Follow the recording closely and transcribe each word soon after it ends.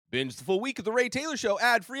Binge the full week of The Ray Taylor Show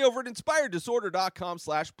ad-free over at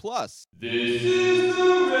inspireddisorder.com/plus. This is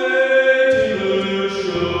The Ray Taylor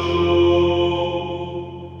Show.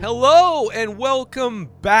 Hello and welcome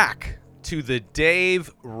back to the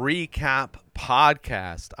Dave Recap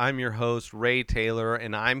Podcast. I'm your host, Ray Taylor,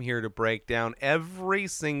 and I'm here to break down every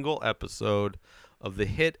single episode of the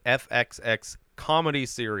hit FXX comedy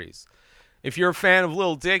series. If you're a fan of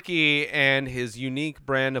Lil Dicky and his unique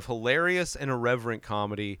brand of hilarious and irreverent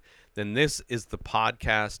comedy, then this is the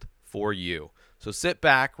podcast for you. So sit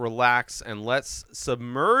back, relax, and let's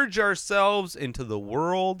submerge ourselves into the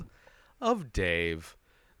world of Dave.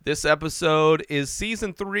 This episode is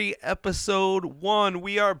Season 3, Episode 1.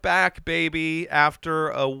 We are back, baby, after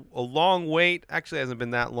a long wait. Actually, it hasn't been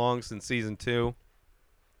that long since Season 2.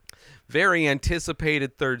 Very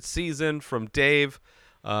anticipated third season from Dave.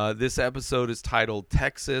 This episode is titled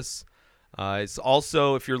Texas. It's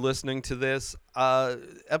also, if you're listening to this,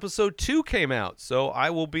 episode 2 came out. So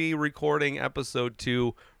I will be recording episode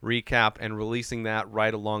 2 recap and releasing that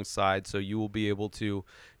right alongside. So you will be able to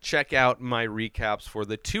check out my recaps for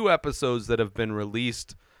the 2 episodes that have been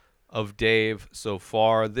released of Dave so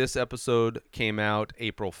far. This episode came out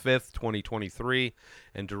April 5th, 2023,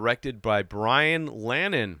 and directed by Brian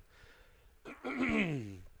Lannon.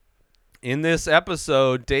 In this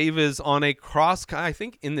episode, Dave is on a I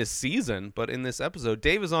think in this season, but in this episode,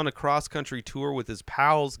 Dave is on a cross-country tour with his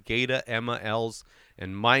pals, Gata, Emma, Els,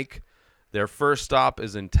 and Mike. Their first stop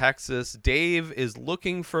is in Texas. Dave is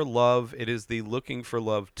looking for love. It is the Looking for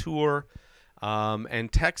Love tour,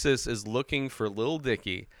 and Texas is looking for Lil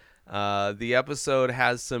Dicky. The episode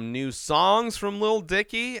has some new songs from Lil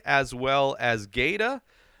Dicky as well as Gata.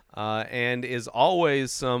 And there's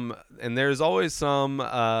always some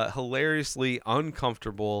hilariously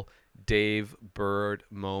uncomfortable Dave Bird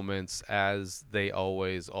moments, as they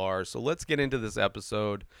always are. So let's get into this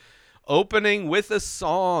episode, opening with a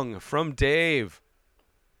song from Dave,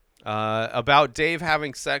 about Dave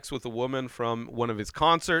having sex with a woman from one of his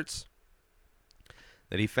concerts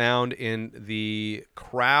that he found in the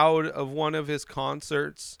crowd of one of his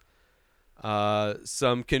concerts.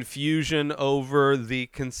 Some confusion over the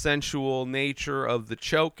consensual nature of the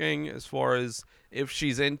choking, as far as if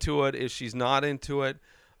she's into it, if she's not into it.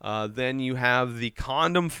 Then you have the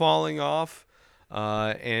condom falling off,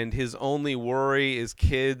 and his only worry is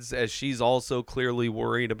kids, as she's also clearly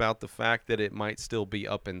worried about the fact that it might still be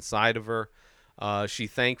up inside of her. She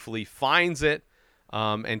thankfully finds it,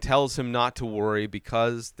 and tells him not to worry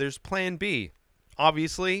because there's plan B.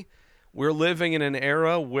 Obviously, we're living in an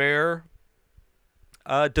era where,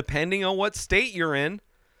 depending on what state you're in,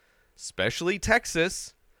 especially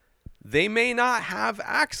Texas, they may not have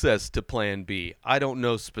access to Plan B. I don't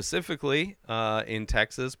know specifically in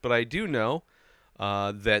Texas, but I do know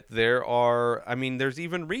that there's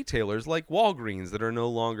even retailers like Walgreens that are no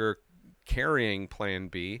longer carrying Plan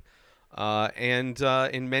B. And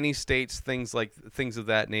in many states, things of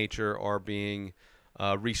that nature are being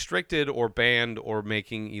restricted or banned or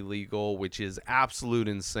making illegal, which is absolute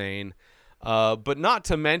insane. But not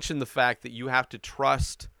to mention the fact that you have to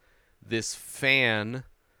trust this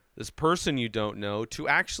person you don't know, to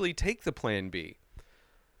actually take the Plan B.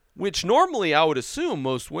 Which normally I would assume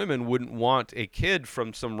most women wouldn't want a kid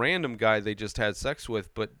from some random guy they just had sex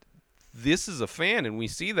with. But this is a fan, and we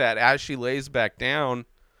see that as she lays back down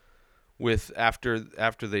after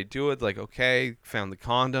they do it. Like, okay, found the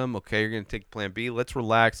condom. Okay, you're going to take Plan B. Let's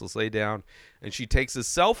relax. Let's lay down. And she takes a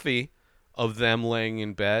selfie of them laying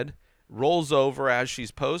in bed, rolls over as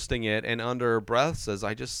she's posting it, and under her breath says,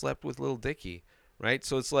 "I just slept with Lil Dicky," right?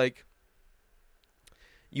 So it's like,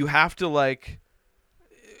 you have to, like,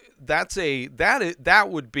 that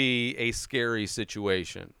would be a scary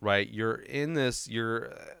situation, right? You're in this,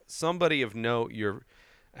 you're somebody of note,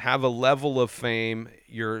 have a level of fame,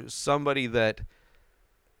 you're somebody that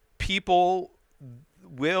people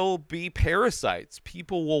will be parasites.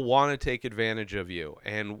 People will want to take advantage of you.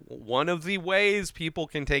 And one of the ways people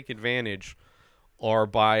can take advantage are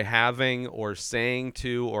by having or saying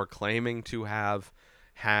to or claiming to have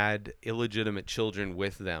had illegitimate children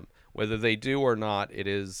with them. Whether they do or not, it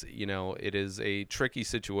is a tricky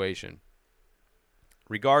situation.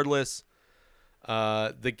 Regardless,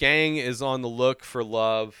 the gang is on the look for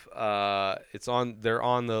love. They're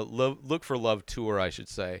on the look for love tour, I should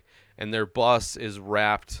say. And their bus is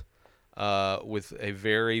wrapped with a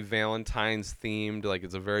very Valentine's themed, like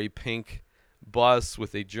it's a very pink bus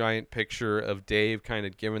with a giant picture of Dave kind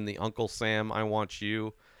of giving the Uncle Sam, "I want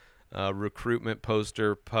you" recruitment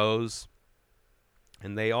poster pose.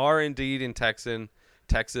 And they are indeed in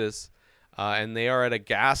Texas, and they are at a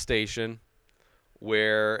gas station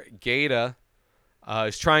where Gata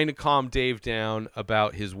Is trying to calm Dave down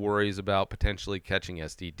about his worries about potentially catching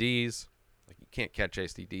STDs. Like, you can't catch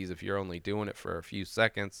STDs if you're only doing it for a few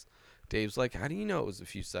seconds. Dave's like, how do you know it was a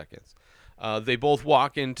few seconds? They both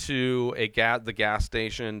walk into the gas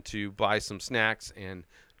station to buy some snacks, and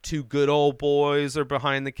two good old boys are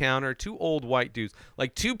behind the counter. Two old white dudes,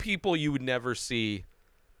 like two people you would never see.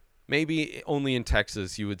 Maybe only in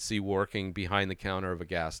Texas you would see working behind the counter of a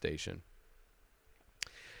gas station.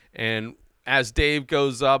 And as Dave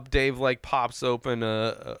goes up, Dave like pops open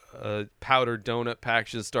a powdered donut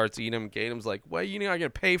package and starts eating them. Gatum's like, "Well, you know, I gotta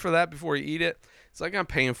pay for that before you eat it." It's like, "I'm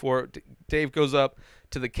paying for it." Dave goes up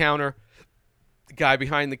to the counter. The guy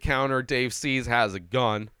behind the counter, Dave sees, has a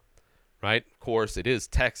gun. Right? Of course, it is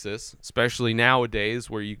Texas, especially nowadays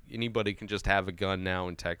where anybody can just have a gun now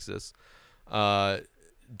in Texas.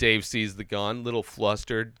 Dave sees the gun, little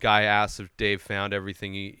flustered. Guy asks if Dave found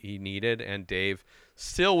everything he needed, and Dave,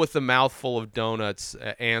 still with a mouthful of donuts,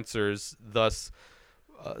 answers, thus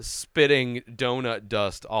spitting donut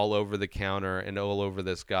dust all over the counter and all over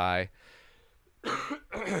this guy.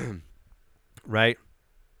 Right?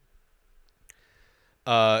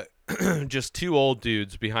 Just two old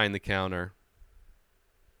dudes behind the counter.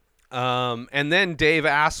 And then Dave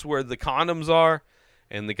asks where the condoms are,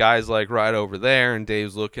 and the guy's like right over there, and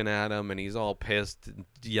Dave's looking at him, and he's all pissed,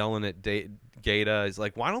 yelling at Gata. He's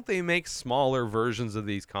like, why don't they make smaller versions of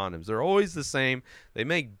these condoms? They're always the same. They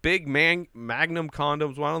make big magnum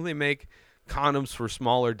condoms. Why don't they make condoms for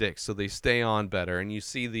smaller dicks so they stay on better? And you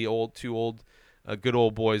see the good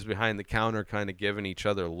old boys behind the counter kind of giving each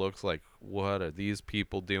other looks like, what are these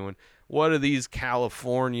people doing? What are these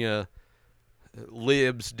California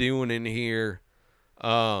libs doing in here?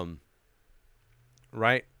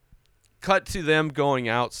 Right? Cut to them going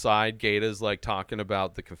outside. Gata's like talking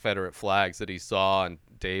about the Confederate flags that he saw, and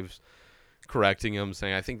Dave's correcting him,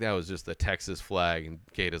 saying, I think that was just the Texas flag. And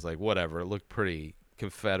Gata's like, whatever, it looked pretty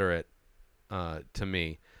Confederate to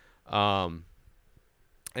me.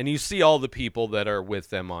 And you see all the people that are with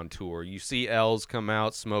them on tour. You see Els come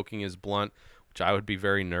out smoking his blunt, which I would be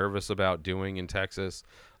very nervous about doing in Texas.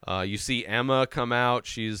 You see Emma come out.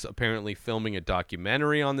 She's apparently filming a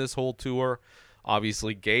documentary on this whole tour.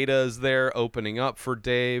 Obviously, Gata is there opening up for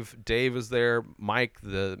Dave. Dave is there. Mike,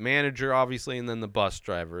 the manager, obviously, and then the bus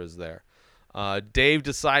driver is there. Dave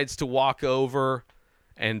decides to walk over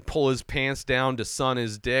and pull his pants down to sun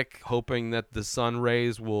his dick, hoping that the sun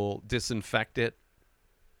rays will disinfect it.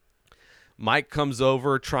 Mike comes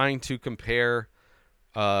over trying to compare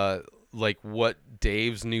like what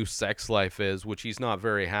Dave's new sex life is, which he's not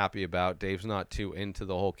very happy about. Dave's not too into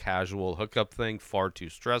the whole casual hookup thing, far too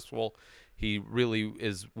stressful. He really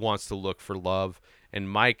wants to look for love. And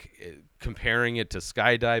Mike, comparing it to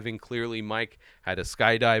skydiving, clearly Mike had a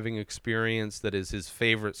skydiving experience that is his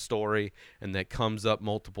favorite story and that comes up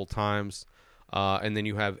multiple times. And then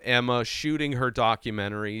you have Emma shooting her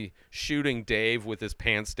documentary, shooting Dave with his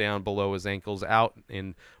pants down below his ankles out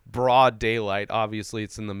in broad daylight. Obviously,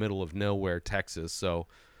 it's in the middle of nowhere, Texas, so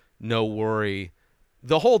no worry.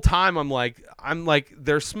 The whole time I'm like,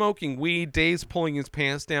 they're smoking weed. Dave's pulling his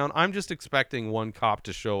pants down. I'm just expecting one cop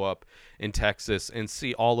to show up in Texas and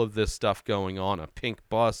see all of this stuff going on. A pink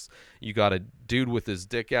bus. You got a dude with his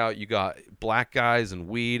dick out. You got black guys and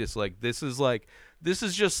weed. It's like this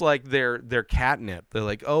is just like their catnip. They're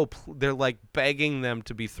like, they're like begging them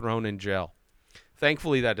to be thrown in jail.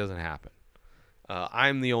 Thankfully, that doesn't happen.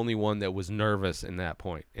 I'm the only one that was nervous in that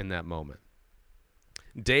moment.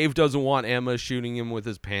 Dave doesn't want Emma shooting him with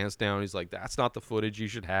his pants down. He's like, that's not the footage you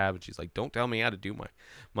should have. And she's like, don't tell me how to do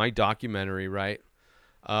my documentary, right?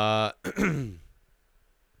 And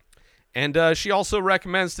she also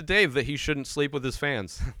recommends to Dave that he shouldn't sleep with his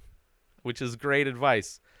fans, which is great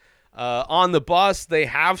advice. On the bus, they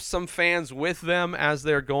have some fans with them as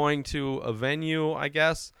they're going to a venue, I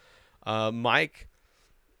guess. Mike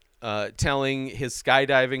telling his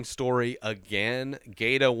skydiving story again.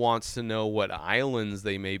 Gata wants to know what islands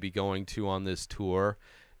they may be going to on this tour.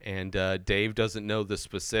 And Dave doesn't know the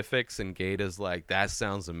specifics. And Gata's like, that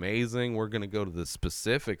sounds amazing. We're going to go to the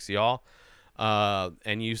specifics, y'all.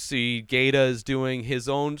 And you see Gata is doing his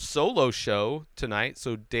own solo show tonight.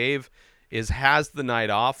 So Dave has the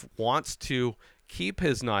night off, wants to keep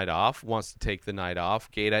his night off, wants to take the night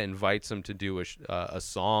off. Gata invites him to do a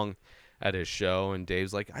song at his show, and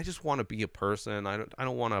Dave's like, I just want to be a person. I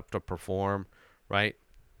don't want to perform, right?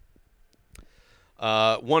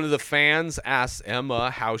 One of the fans asks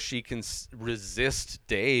Emma how she can resist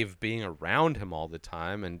Dave being around him all the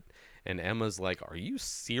time, and Emma's like, are you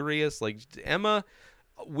serious? Like, Emma,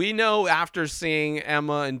 we know after seeing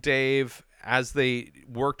Emma and Dave as they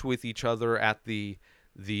worked with each other at the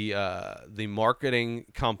the marketing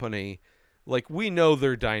company, like, we know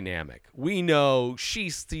they're dynamic. We know she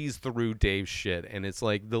sees through Dave's shit, and it's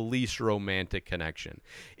like the least romantic connection.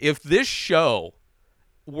 If this show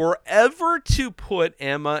were ever to put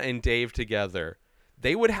Emma and Dave together,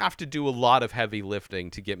 they would have to do a lot of heavy lifting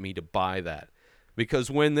to get me to buy that. Because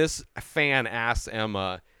when this fan asks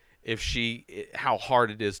Emma how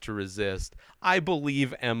hard it is to resist, I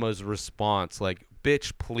believe Emma's response, like,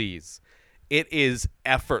 bitch, please. It is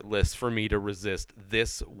effortless for me to resist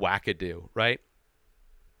this wackadoo, right?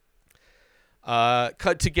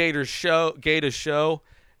 Cut to Gator's show,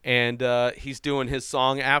 and he's doing his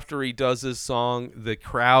song. After he does his song, the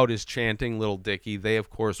crowd is chanting Little Dicky. They, of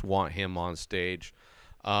course, want him on stage.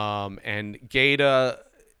 And Gator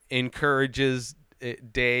encourages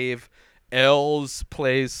Dave. Els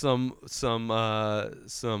plays some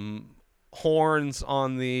horns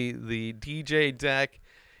on the DJ deck,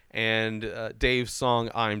 and Dave's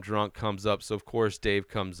song "I'm Drunk" comes up. So of course Dave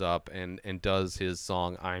comes up and does his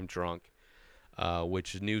song "I'm Drunk,"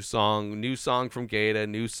 which is new song from Gator,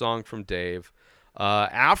 new song from Dave.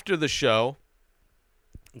 After the show,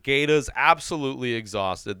 Gator's absolutely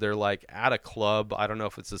exhausted. They're like at a club. I don't know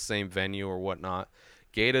if it's the same venue or whatnot.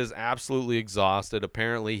 Gator's absolutely exhausted.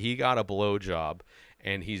 Apparently, he got a blowjob,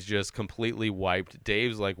 and he's just completely wiped.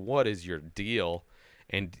 Dave's like, "What is your deal?"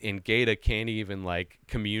 And Gator can't even, like,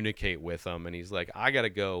 communicate with him. And he's like, "I got to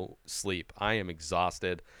go sleep. I am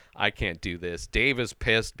exhausted. I can't do this." Dave is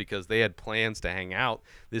pissed because they had plans to hang out.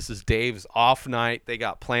 This is Dave's off night. They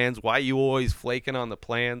got plans. Why you always flaking on the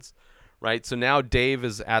plans? Right? So now Dave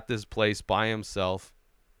is at this place by himself.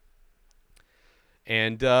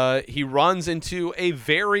 And he runs into a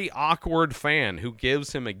very awkward fan who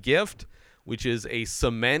gives him a gift, which is a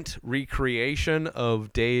cement recreation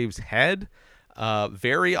of Dave's head.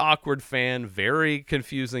 Very awkward fan, very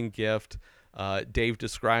confusing gift. Dave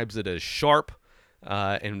describes it as sharp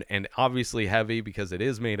and obviously heavy because it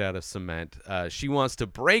is made out of cement. She wants to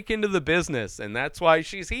break into the business, and that's why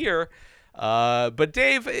she's here. But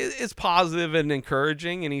Dave is positive and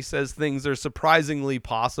encouraging, and he says things are surprisingly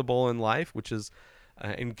possible in life, which is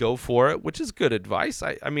and go for it, which is good advice.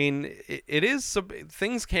 I mean, it is,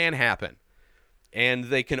 things can happen, and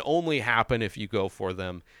they can only happen if you go for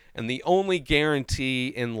them. And the only guarantee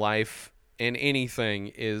in life, in anything,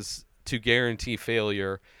 is to guarantee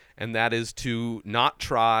failure, and that is to not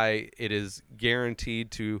try. It is guaranteed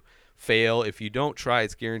to fail. If you don't try,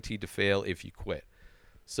 it's guaranteed to fail if you quit.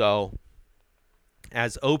 So,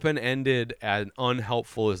 as open-ended and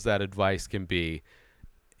unhelpful as that advice can be,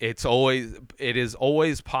 it is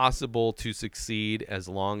always possible to succeed as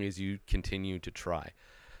long as you continue to try.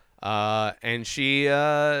 And she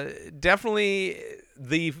definitely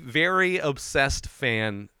the very obsessed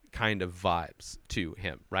fan kind of vibes to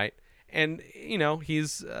him, right? And, you know,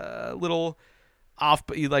 he's a little off,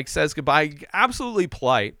 but he, like, says goodbye, absolutely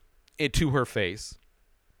polite to her face.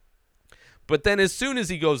 But then as soon as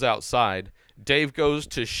he goes outside, Dave goes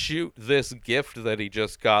to shoot this gift that he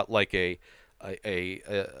just got, like a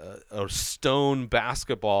stone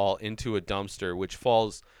basketball, into a dumpster, which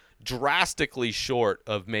falls drastically short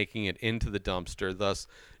of making it into the dumpster, thus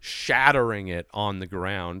shattering it on the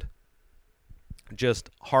ground.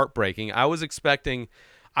 Just heartbreaking. I was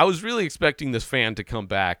really expecting this fan to come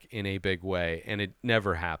back in a big way, and it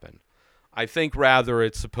never happened. I think rather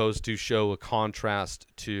it's supposed to show a contrast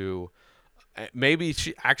to maybe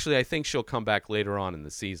I think she'll come back later on in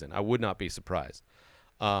the season. I would not be surprised.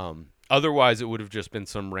 Otherwise, it would have just been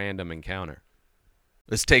some random encounter.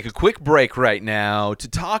 Let's take a quick break right now to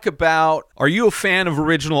talk about, are you a fan of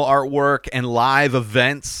original artwork and live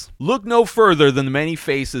events? Look no further than the Many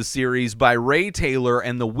Faces series by Ray Taylor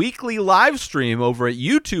and the weekly live stream over at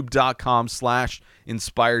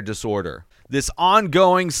youtube.com/Inspired Disorder. This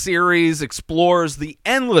ongoing series explores the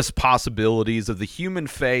endless possibilities of the human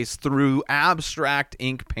face through abstract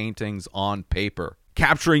ink paintings on paper,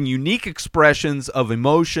 capturing unique expressions of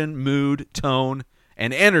emotion, mood, tone,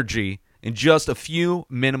 and energy in just a few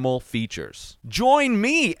minimal features. Join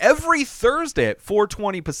me every Thursday at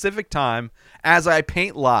 4:20 Pacific Time as I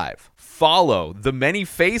paint live. Follow the Many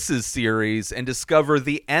Faces series and discover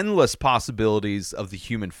the endless possibilities of the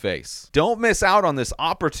human face. Don't miss out on this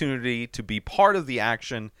opportunity to be part of the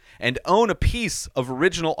action and own a piece of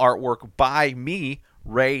original artwork by me,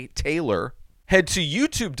 Ray Taylor. Head to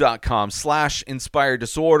youtube.com/Inspired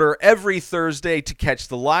Disorder every Thursday to catch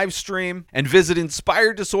the live stream, and visit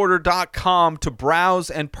inspireddisorder.com to browse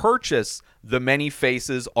and purchase the Many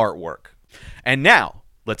Faces artwork. And now,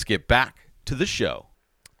 let's get back to the show.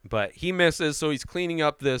 But he misses, so he's cleaning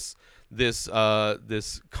up this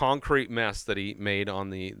concrete mess that he made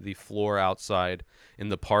on the floor outside in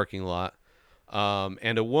the parking lot.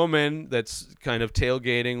 And a woman that's kind of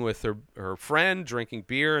tailgating with her friend, drinking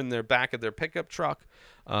beer in their back of their pickup truck,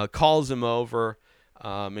 calls him over.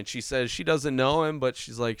 And she says she doesn't know him, but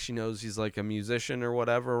she's like, she knows he's like a musician or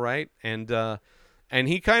whatever, right? And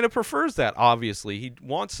he kind of prefers that. Obviously, he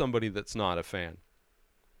wants somebody that's not a fan,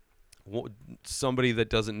 somebody that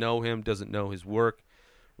doesn't know him, doesn't know his work,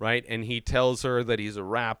 right? And he tells her that he's a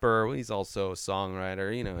rapper. Well, he's also a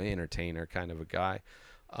songwriter, entertainer kind of a guy.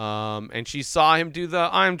 And she saw him do the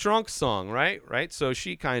 "I'm Drunk" song, right? Right. So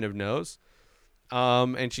she kind of knows.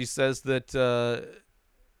 And she says that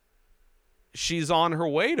she's on her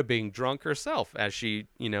way to being drunk herself as she,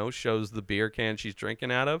 shows the beer can she's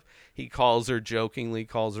drinking out of. He jokingly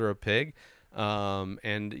calls her a pig.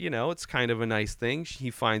 And, it's kind of a nice thing.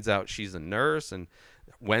 He finds out she's a nurse, and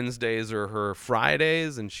Wednesdays are her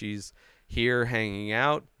Fridays, and she's here hanging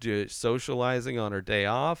out, socializing on her day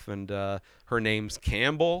off. And her name's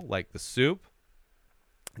Campbell, like the soup.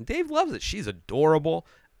 And Dave loves it. She's adorable,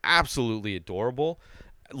 absolutely adorable.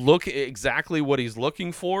 Look exactly what he's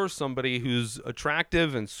looking for, somebody who's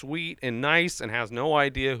attractive and sweet and nice and has no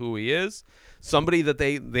idea who he is, somebody that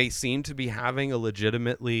they seem to be having a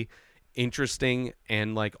legitimately interesting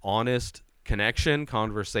and like honest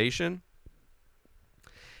conversation.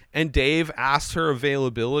 And Dave asks her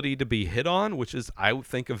availability to be hit on, which is, I would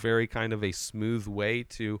think, a very kind of a smooth way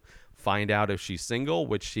to find out if she's single,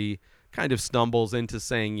 which she kind of stumbles into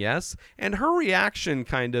saying yes. And her reaction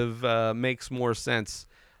kind of makes more sense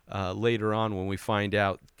later on when we find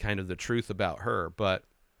out kind of the truth about her. But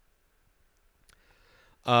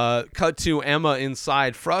cut to Emma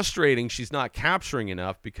inside, frustrating she's not capturing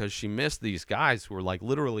enough because she missed these guys who were like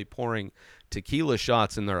literally pouring tequila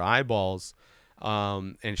shots in their eyeballs.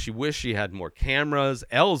 And she wished she had more cameras.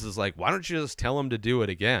 Els is like, why don't you just tell him to do it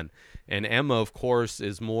again? And Emma, of course,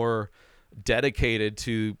 is more dedicated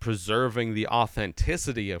to preserving the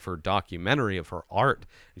authenticity of her documentary, of her art.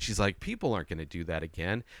 And she's like, people aren't going to do that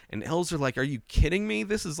again. And Els are like, are you kidding me?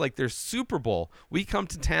 This is like their Super Bowl. We come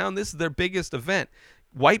to town. This is their biggest event.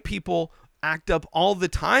 White people act up all the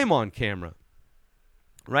time on camera.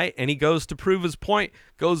 Right? And he goes to prove his point,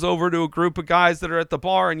 goes over to a group of guys that are at the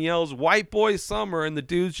bar and yells, "White boy summer." And the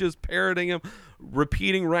dude's just parroting him,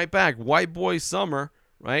 repeating right back, "White boy summer."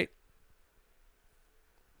 Right?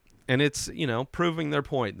 And it's, proving their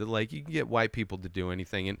point that, like, you can get white people to do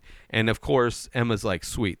anything. And of course, Emma's like,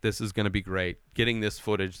 sweet, this is going to be great. Getting this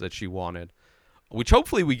footage that she wanted, which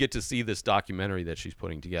hopefully we get to see this documentary that she's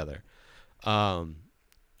putting together.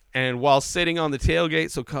 And while sitting on the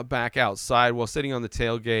tailgate, so cut back outside, while sitting on the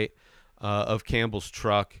tailgate of Campbell's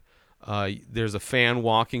truck, there's a fan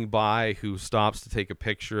walking by who stops to take a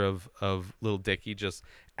picture of little Dickie just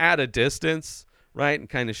at a distance, right? And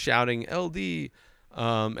kind of shouting, "LD."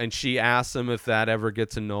 And she asks him if that ever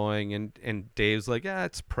gets annoying. And Dave's like, "Yeah,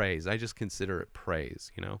 it's praise. I just consider it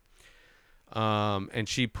praise, And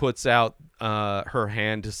she puts out her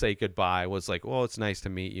hand to say goodbye, was like, "Well, it's nice to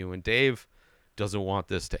meet you." And Dave doesn't want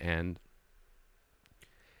this to end.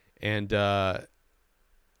 And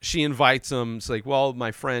she invites him. It's like, "Well,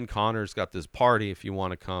 my friend Connor's got this party if you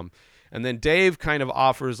want to come." And then Dave kind of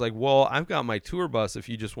offers like, "Well, I've got my tour bus if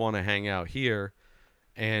you just want to hang out here."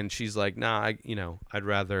 And she's like, "Nah, I'd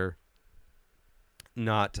rather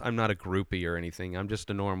not. I'm not a groupie or anything. I'm just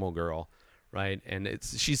a normal girl." Right. And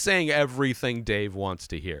she's saying everything Dave wants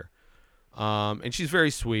to hear. And she's very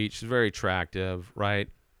sweet. She's very attractive. Right.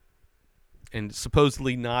 And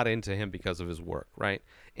supposedly not into him because of his work, right?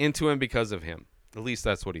 Into him because of him. At least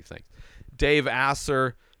that's what he thinks. Dave asks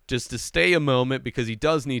her just to stay a moment because he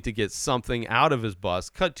does need to get something out of his bus.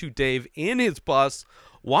 Cut to Dave in his bus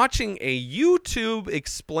watching a YouTube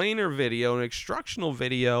explainer video, an instructional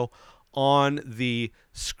video on the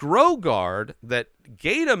scroll guard that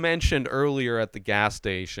Gata mentioned earlier at the gas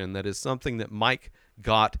station. That is something that Mike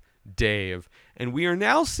got Dave. And we are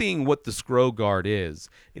now seeing what the scroll guard is.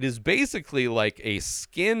 It is basically like a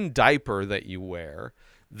skin diaper that you wear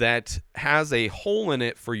that has a hole in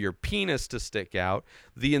it for your penis to stick out.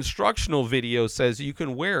 The instructional video says you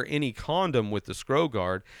can wear any condom with the scroll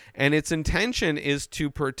guard, and its intention is to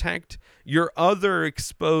protect your other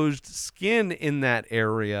exposed skin in that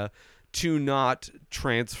area to not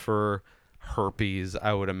transfer herpes,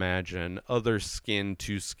 I would imagine, other skin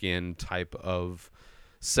to skin type of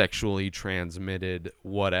sexually transmitted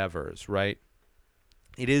whatevers, right?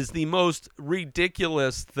 It is the most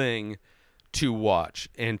ridiculous thing to watch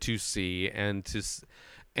and to see and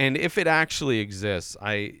if it actually exists,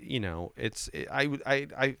 I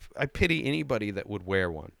pity anybody that would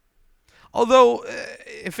wear one. Although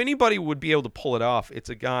if anybody would be able to pull it off, it's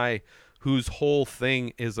a guy whose whole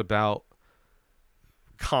thing is about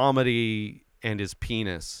comedy and his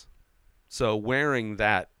penis. So wearing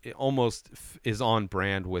that, it almost is on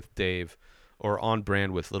brand with Dave, or on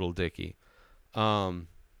brand with Little Dicky. Um,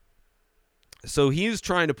 so he's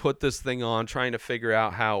trying to put this thing on, trying to figure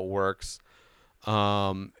out how it works.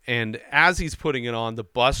 And as he's putting it on, the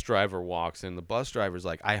bus driver walks in. The bus driver's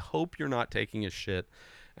like, "I hope you're not taking a shit."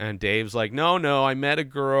 And Dave's like, no, I met a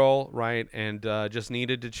girl, right? And just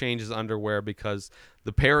needed to change his underwear because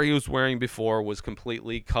the pair he was wearing before was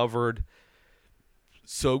completely covered,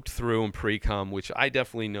 soaked through in pre-cum, which I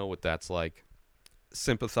definitely know what that's like.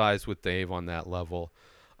 Sympathize with Dave on that level.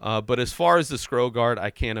 But as far as the scroll guard, I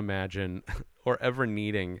can't imagine or ever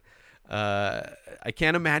needing. I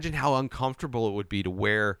can't imagine how uncomfortable it would be to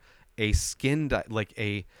wear a like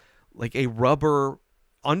a rubber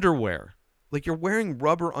underwear. Like you're wearing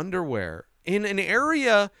rubber underwear in an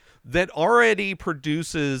area that already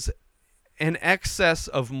produces an excess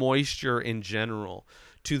of moisture in general.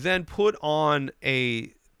 To then put on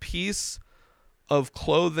a piece of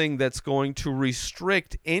clothing that's going to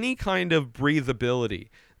restrict any kind of breathability,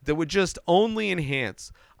 that would just only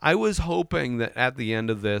enhance. I was hoping that at the end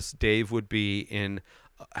of this, Dave would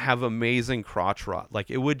have amazing crotch rot.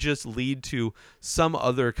 Like it would just lead to some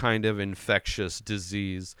other kind of infectious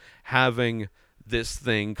disease, having this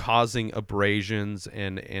thing causing abrasions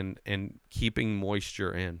and keeping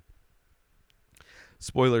moisture in.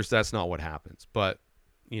 Spoilers, that's not what happens. But,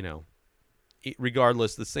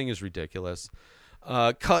 regardless, this thing is ridiculous.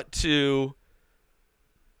 Cut to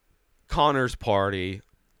Connor's party.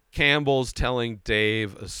 Campbell's telling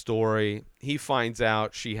Dave a story. He finds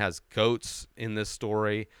out she has goats in this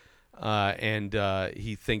story, and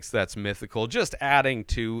he thinks that's mythical, just adding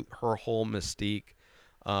to her whole mystique.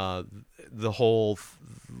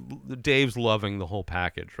 Dave's loving the whole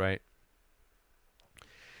package, right?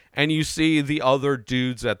 And you see the other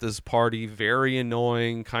dudes at this party, very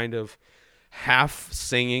annoying, kind of half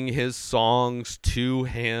singing his songs to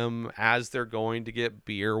him as they're going to get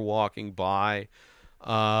beer walking by.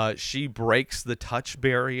 She breaks the touch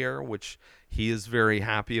barrier, which he is very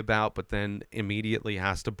happy about, but then immediately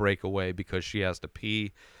has to break away because she has to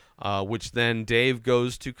pee, which then Dave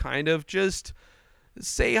goes to kind of just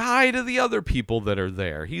say hi to the other people that are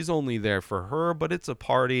there. He's only there for her, but it's a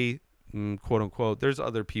party, quote unquote. There's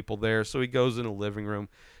other people there, so he goes in a living room,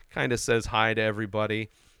 kind of says hi to everybody.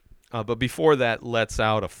 But before that, lets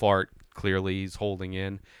out a fart. Clearly, he's holding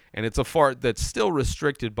in, and it's a fart that's still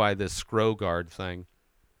restricted by this scroll guard thing.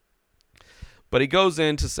 But he goes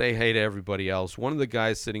in to say hey to everybody else. One of the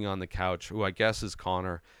guys sitting on the couch, who I guess is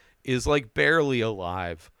Connor, is like barely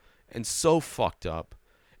alive and so fucked up.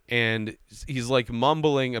 And he's like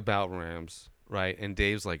mumbling about RAMs, right? And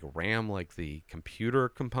Dave's like, RAM, like the computer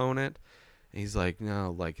component? And he's like,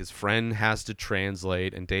 no, like his friend has to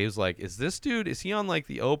translate. And Dave's like, is he on like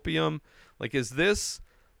the opium? Like, is this,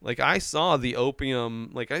 like I saw the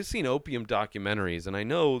opium, like I've seen opium documentaries and I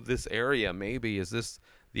know this area maybe, is this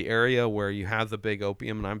the area where you have the big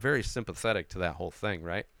opium? And I'm very sympathetic to that whole thing,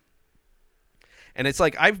 right? And it's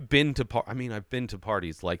like, I've been to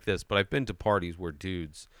parties like this, but I've been to parties where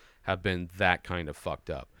dudes have been that kind of fucked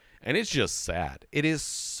up. And it's just sad. It is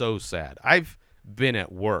so sad. I've been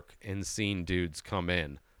at work and seen dudes come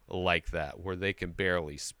in like that, where they can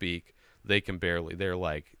barely speak. They're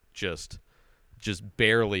like just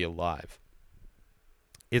barely alive.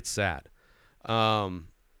 It's sad.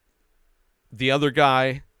 The other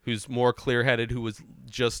guy who's more clear-headed, who was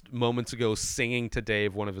just moments ago singing to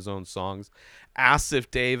Dave one of his own songs, asks if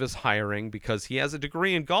Dave is hiring because he has a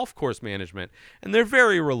degree in golf course management, and they're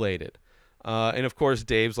very related. And of course,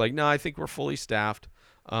 Dave's like, no, I think we're fully staffed.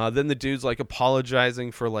 Then the dude's like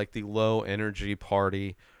apologizing for like the low energy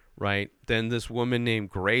party, right? Then this woman named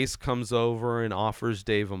Grace comes over and offers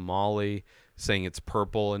Dave a Molly, saying it's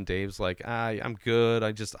purple, and Dave's like, I'm good.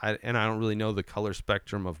 I don't really know the color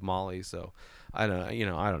spectrum of Molly, so I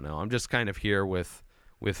don't know. I'm just kind of here with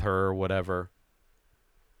her or whatever.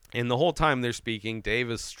 And the whole time they're speaking,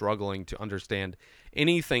 Dave is struggling to understand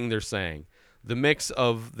anything they're saying. The mix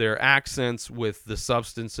of their accents with the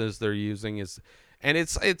substances they're using it's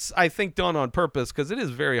I think done on purpose, because it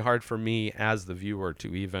is very hard for me as the viewer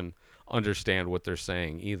to even understand what they're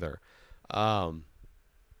saying either.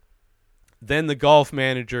 Then the golf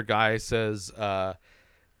manager guy says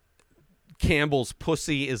Campbell's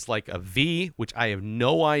pussy is like a V, which I have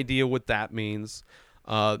no idea what that means.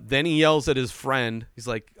 Then he yells at his friend. He's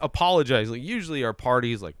like, apologize. Like, usually our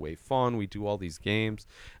party's like way fun. We do all these games.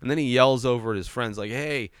 And then he yells over at his friends like,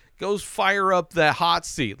 hey, go fire up that hot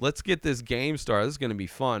seat. Let's get this game started. This is going to be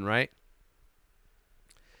fun, right?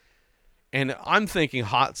 And I'm thinking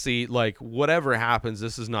hot seat, like whatever happens,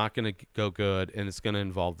 this is not going to go good, and it's going to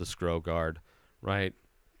involve the scro guard, right?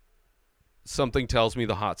 Something tells me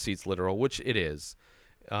the hot seat's literal, which it is.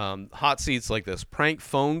 Hot seat's like this prank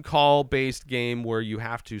phone call based game where you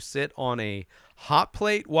have to sit on a hot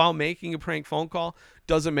plate while making a prank phone call.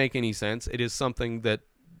 Doesn't make any sense. It is something that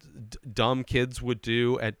dumb kids would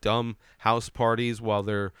do at dumb house parties while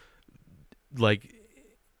they're like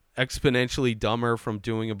exponentially dumber from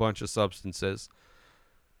doing a bunch of substances.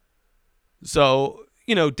 So,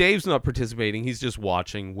 Dave's not participating. He's just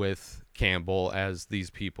watching with Campbell as these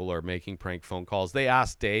people are making prank phone calls. They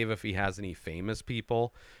ask Dave if he has any famous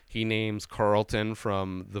people. He names Carlton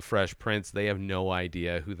from The Fresh Prince. They have no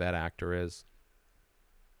idea who that actor is.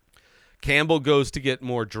 Campbell goes to get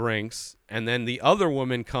more drinks, and then the other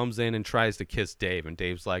woman comes in and tries to kiss Dave, and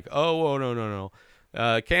Dave's like, oh no.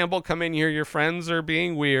 Campbell, come in here. Your friends are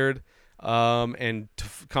being weird. And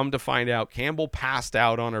come to find out, Campbell passed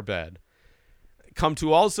out on her bed. Come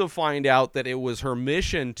to also find out that it was her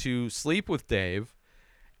mission to sleep with Dave,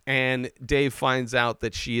 and Dave finds out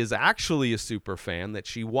that she is actually a super fan, that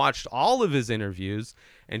she watched all of his interviews,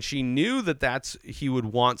 and she knew that he would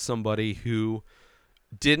want somebody who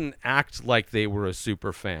didn't act like they were a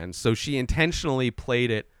super fan. So she intentionally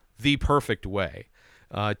played it the perfect way,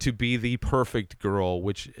 to be the perfect girl,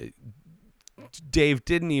 which Dave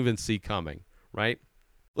didn't even see coming, right?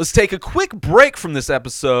 Let's take a quick break from this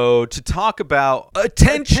episode to talk about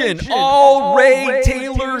Attention all Ray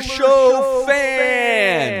Taylor Show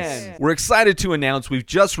fans! We're excited to announce we've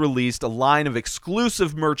just released a line of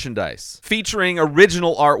exclusive merchandise featuring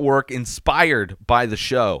original artwork inspired by the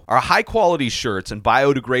show. Our high-quality shirts and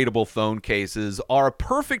biodegradable phone cases are a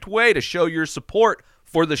perfect way to show your support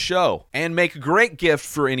for the show and make a great gift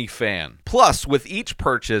for any fan. Plus, with each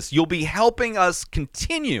purchase, you'll be helping us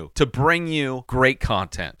continue to bring you great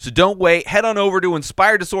content. So don't wait. Head on over to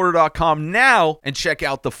inspireddisorder.com now and check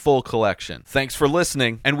out the full collection. Thanks for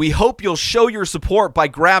listening, and we hope you'll show your support by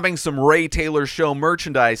grabbing some Ray Taylor Show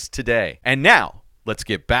merchandise today. And now, let's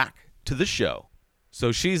get back to the show.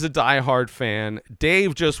 So she's a diehard fan.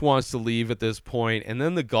 Dave just wants to leave at this point, and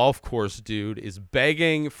then the golf course dude is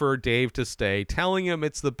begging for Dave to stay, telling him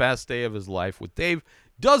it's the best day of his life. With Dave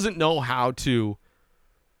doesn't know how to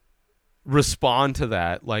respond to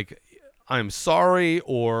that, like, I'm sorry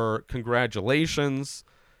or congratulations.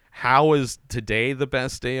 How is today the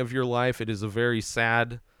best day of your life? It is a very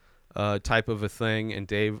sad type of a thing, and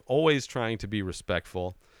Dave always trying to be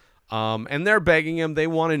respectful. And they're begging him. They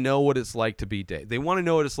want to know what it's like to be Dave. They want to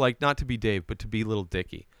know what it's like not to be Dave, but to be little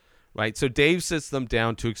Dickie, right? So Dave sits them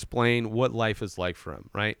down to explain what life is like for him,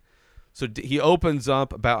 right? So he opens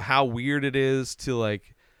up about how weird it is to,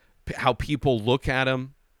 like, how people look at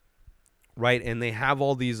him, right? And they have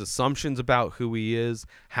all these assumptions about who he is,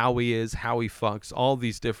 how he fucks, all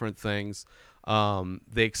these different things.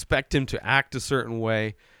 They expect him to act a certain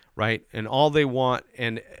way, right? And all they want,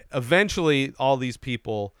 and eventually all these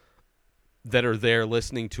people that are there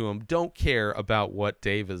listening to him don't care about what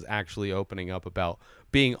Dave is actually opening up about,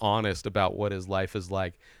 being honest about what his life is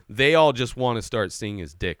like. They all just want to start seeing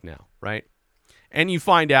his dick now, right? And you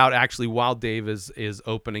find out actually while Dave is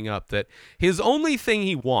opening up that his only thing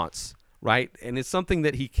he wants, right, and it's something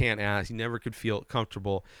that he can't ask, he never could feel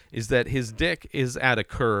comfortable, is that his dick is at a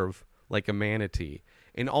curve like a manatee.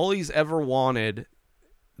 And all he's ever wanted,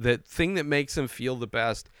 the thing that makes him feel the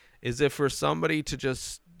best, is if for somebody to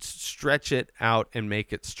just stretch it out and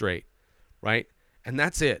make it straight, right? And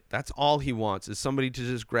that's it. That's all he wants, is somebody to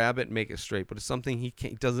just grab it and make it straight. But it's something he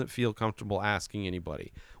doesn't feel comfortable asking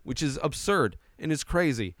anybody, which is absurd and is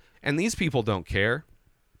crazy. And these people don't care.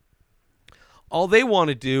 All they want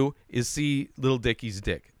to do is see little Dickie's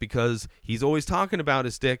dick, because he's always talking about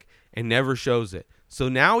his dick and never shows it. So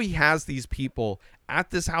now he has these people at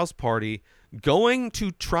this house party they're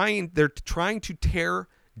trying to tear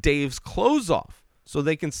Dave's clothes off so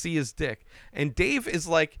they can see his dick. And Dave is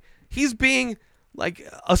like, he's being like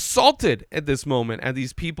assaulted at this moment as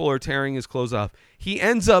these people are tearing his clothes off. He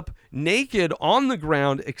ends up naked on the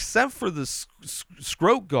ground except for the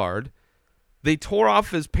scrote guard. They tore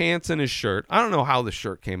off his pants and his shirt. I don't know how the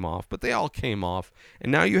shirt came off, but they all came off.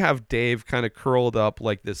 And now you have Dave kind of curled up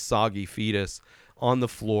like this soggy fetus on the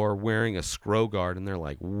floor wearing a scro guard. And they're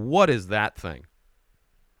like, what is that thing?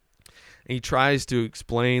 And he tries to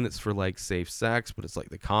explain it's for like safe sex, but it's like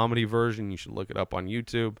the comedy version. You should look it up on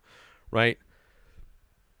YouTube, right?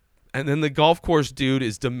 And then the golf course dude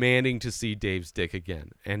is demanding to see Dave's dick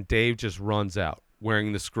again. And Dave just runs out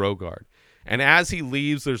wearing the scro guard. And as he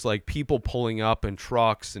leaves, there's like people pulling up in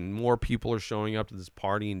trucks and more people are showing up to this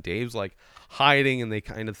party. And Dave's like hiding and they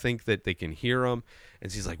kind of think that they can hear him.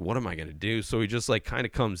 And he's like, what am I going to do? So he just like kind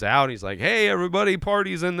of comes out. And he's like, hey, everybody,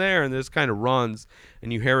 party's in there. And this kind of runs.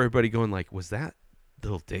 And you hear everybody going like, was that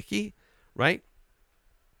Little Dicky? Right?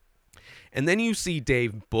 And then you see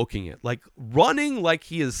Dave booking it, like running like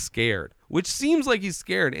he is scared, which seems like he's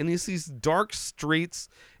scared. And he's these dark streets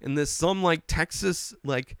in this some like Texas,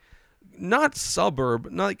 like not suburb,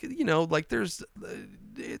 not like, you know, like there's,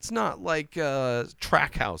 it's not like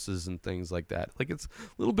track houses and things like that. Like it's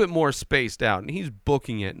a little bit more spaced out, and he's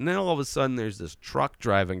booking it. And then all of a sudden there's this truck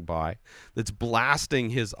driving by that's blasting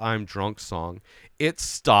his I'm Drunk song. It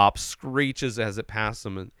stops, screeches as it passes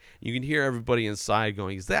him, and you can hear everybody inside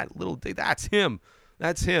going, is that Little Dave? That's him.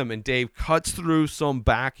 That's him. And Dave cuts through some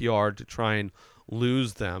backyard to try and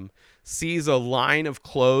lose them, sees a line of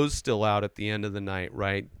clothes still out at the end of the night,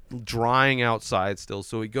 right? Drying outside still.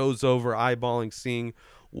 So he goes over, eyeballing, seeing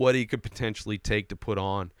what he could potentially take to put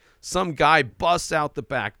on. Some guy busts out the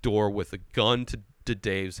back door with a gun to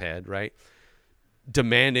Dave's head, right?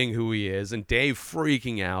 Demanding who he is, and Dave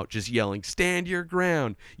freaking out, just yelling, stand your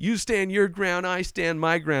ground. You stand your ground, I stand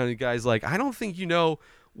my ground. And the guy's like, I don't think you know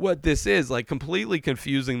what this is. Like completely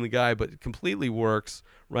confusing the guy, but it completely works,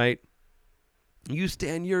 right? You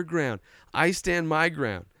stand your ground, I stand my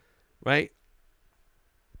ground, right?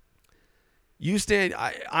 You stand,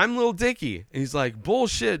 I'm Little Dicky. And he's like,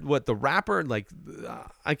 bullshit, what, the rapper? Like,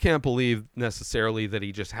 I can't believe necessarily that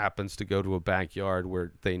he just happens to go to a backyard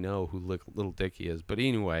where they know who Little Dicky is. But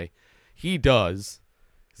anyway, he does.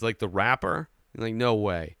 He's like, the rapper? He's like, no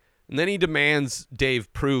way. And then he demands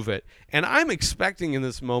Dave prove it. And I'm expecting in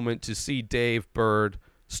this moment to see Dave Bird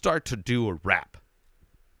start to do a rap.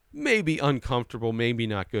 Maybe uncomfortable, maybe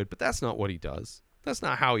not good, but that's not what he does. That's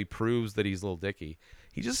not how he proves that he's Little Dicky.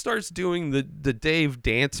 He just starts doing the Dave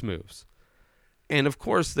dance moves. And of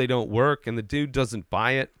course they don't work, and the dude doesn't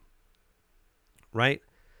buy it. Right?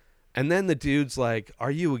 And then the dude's like,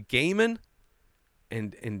 are you a gamin'?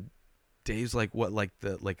 And Dave's like, what, like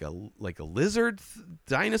a lizard,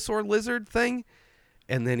 dinosaur lizard thing?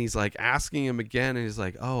 And then he's like asking him again, and he's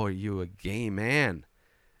like, oh, are you a gay man?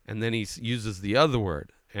 And then he uses the other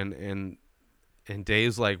word. And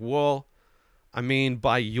Dave's like, well, I mean,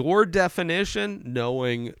 by your definition,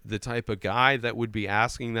 knowing the type of guy that would be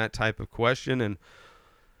asking that type of question, and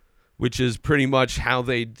which is pretty much how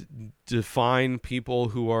they define people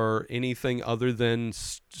who are anything other than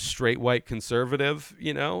straight white conservative,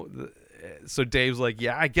 you know? So Dave's like,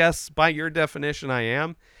 yeah, I guess by your definition I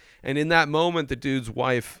am. And in that moment, the dude's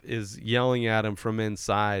wife is yelling at him from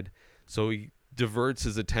inside. So he diverts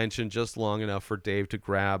his attention just long enough for Dave to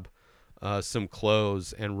grab some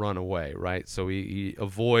clothes and run away, right? So he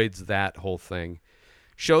avoids that whole thing.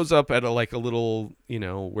 Shows up at a little, you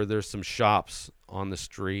know, where there's some shops on the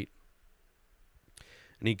street.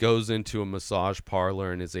 And he goes into a massage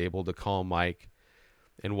parlor and is able to call Mike.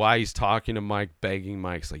 And while he's talking to Mike, begging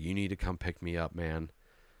Mike's like, you need to come pick me up, man.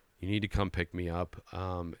 You need to come pick me up.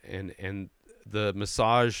 And the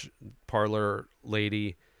massage parlor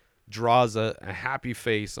lady draws a happy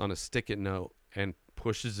face on a stick-it note and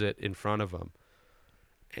pushes it in front of him.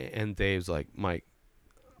 And Dave's like, Mike,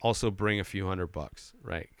 also bring a few $100,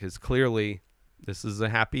 right? Because clearly this is a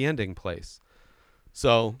happy ending place.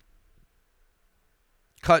 So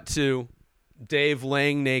cut to Dave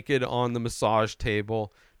laying naked on the massage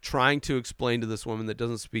table, trying to explain to this woman that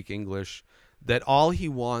doesn't speak English that all he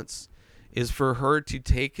wants is for her to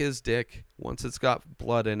take his dick, once it's got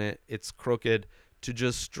blood in it, it's crooked, to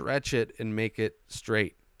just stretch it and make it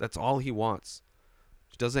straight. That's all he wants.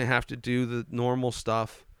 He doesn't have to do the normal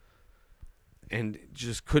stuff. And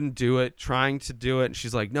just couldn't do it, trying to do it. And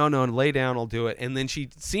she's like, no, lay down, I'll do it. And then she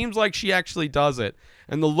seems like she actually does it.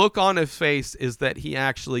 And the look on his face is that he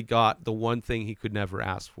actually got the one thing he could never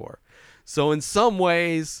ask for. So in some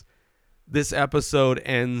ways, this episode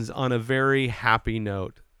ends on a very happy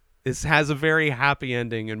note. This has a very happy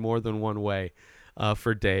ending in more than one way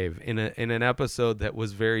for Dave in an episode that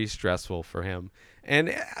was very stressful for him.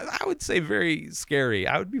 And I would say very scary.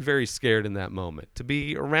 I would be very scared in that moment to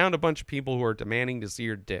be around a bunch of people who are demanding to see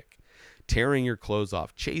your dick, tearing your clothes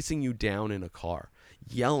off, chasing you down in a car,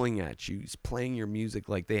 yelling at you, playing your music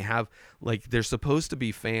like they have, like they're supposed to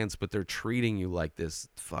be fans, but they're treating you like this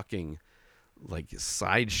fucking like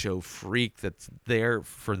sideshow freak that's there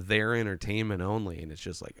for their entertainment only. And it's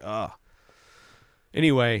just like, ugh.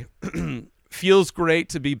 Anyway, feels great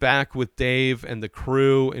to be back with Dave and the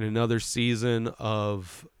crew in another season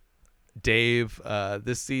of Dave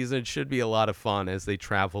this season should be a lot of fun as they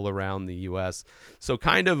travel around the U.S. So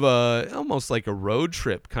kind of almost like a road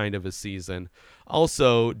trip kind of a season.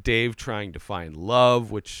 Also, Dave trying to find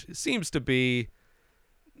love, which seems to be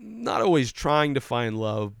not always trying to find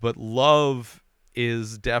love, but love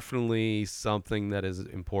is definitely something that is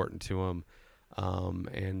important to him.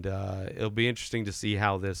 And it'll be interesting to see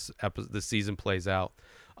how this season plays out.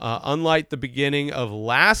 Unlike the beginning of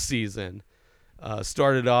last season,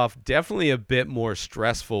 started off definitely a bit more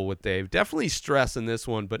stressful with Dave. Definitely stress in this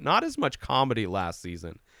one, but not as much comedy last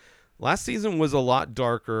season. Last season was a lot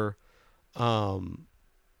darker.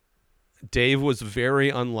 Dave was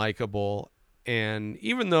very unlikable, and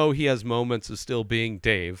even though he has moments of still being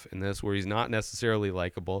Dave in this where he's not necessarily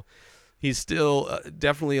likable, he's still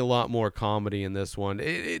definitely a lot more comedy in this one.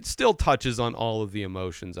 It still touches on all of the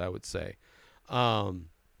emotions, I would say.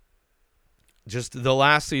 Just the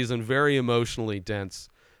last season, very emotionally dense,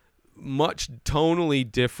 much tonally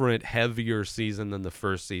different, heavier season than the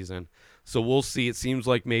first season. So we'll see. It seems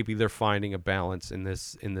like maybe they're finding a balance in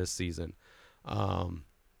this season.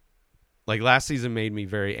 Like last season made me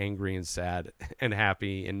very angry and sad and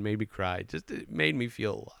happy and made me cry. Just it made me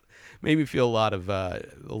feel a lot. Made me feel a lot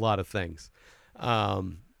of things.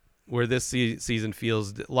 Where this season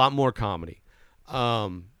feels a lot more comedy.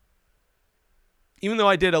 Even though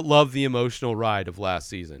I did love the emotional ride of last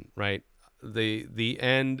season, right? The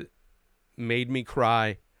end made me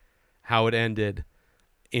cry. How it ended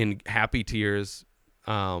in happy tears.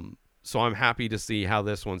 So I'm happy to see how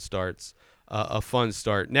this one starts. A fun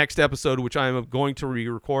start. Next episode, which I am going to be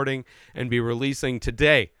recording and be releasing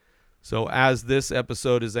today. So as this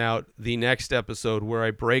episode is out, the next episode where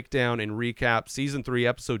I break down and recap Season 3,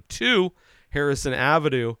 Episode 2, Harrison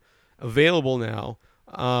Avenue, available now.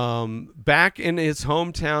 Back in his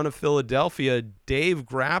hometown of Philadelphia, Dave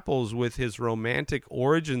grapples with his romantic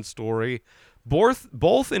origin story,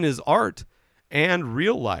 both in his art and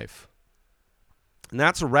real life. And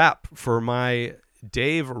that's a wrap for my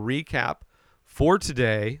Dave recap for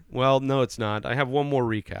today. Well, no, it's not. I have one more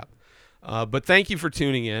recap. But thank you for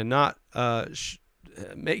tuning in.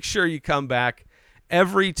 Make sure you come back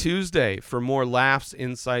every Tuesday for more laughs,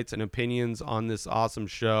 insights, and opinions on this awesome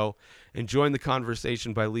show. And join the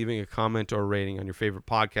conversation by leaving a comment or a rating on your favorite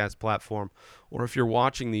podcast platform, or if you're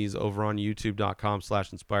watching these over on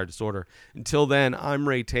youtube.com/inspired disorder. Until then, I'm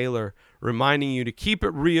Ray Taylor, reminding you to keep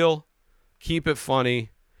it real, keep it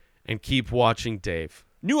funny, and keep watching Dave.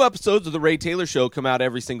 New episodes of The Ray Taylor Show come out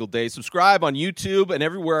every single day. Subscribe on YouTube and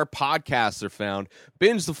everywhere our podcasts are found.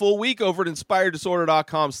 Binge the full week over at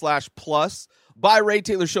inspireddisorder.com/plus. Buy Ray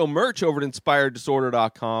Taylor Show merch over at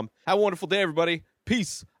inspireddisorder.com. Have a wonderful day, everybody.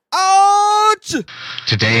 Peace out!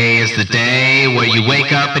 Today is the day where you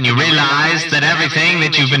wake up and you realize that everything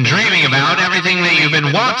that you've been dreaming about, everything that you've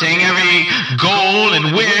been wanting, every goal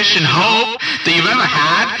and wish and hope that you've ever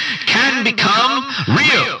had can become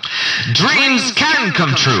real. Dreams can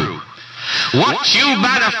come true. What you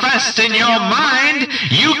manifest in your mind,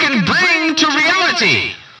 you can bring to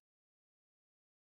reality.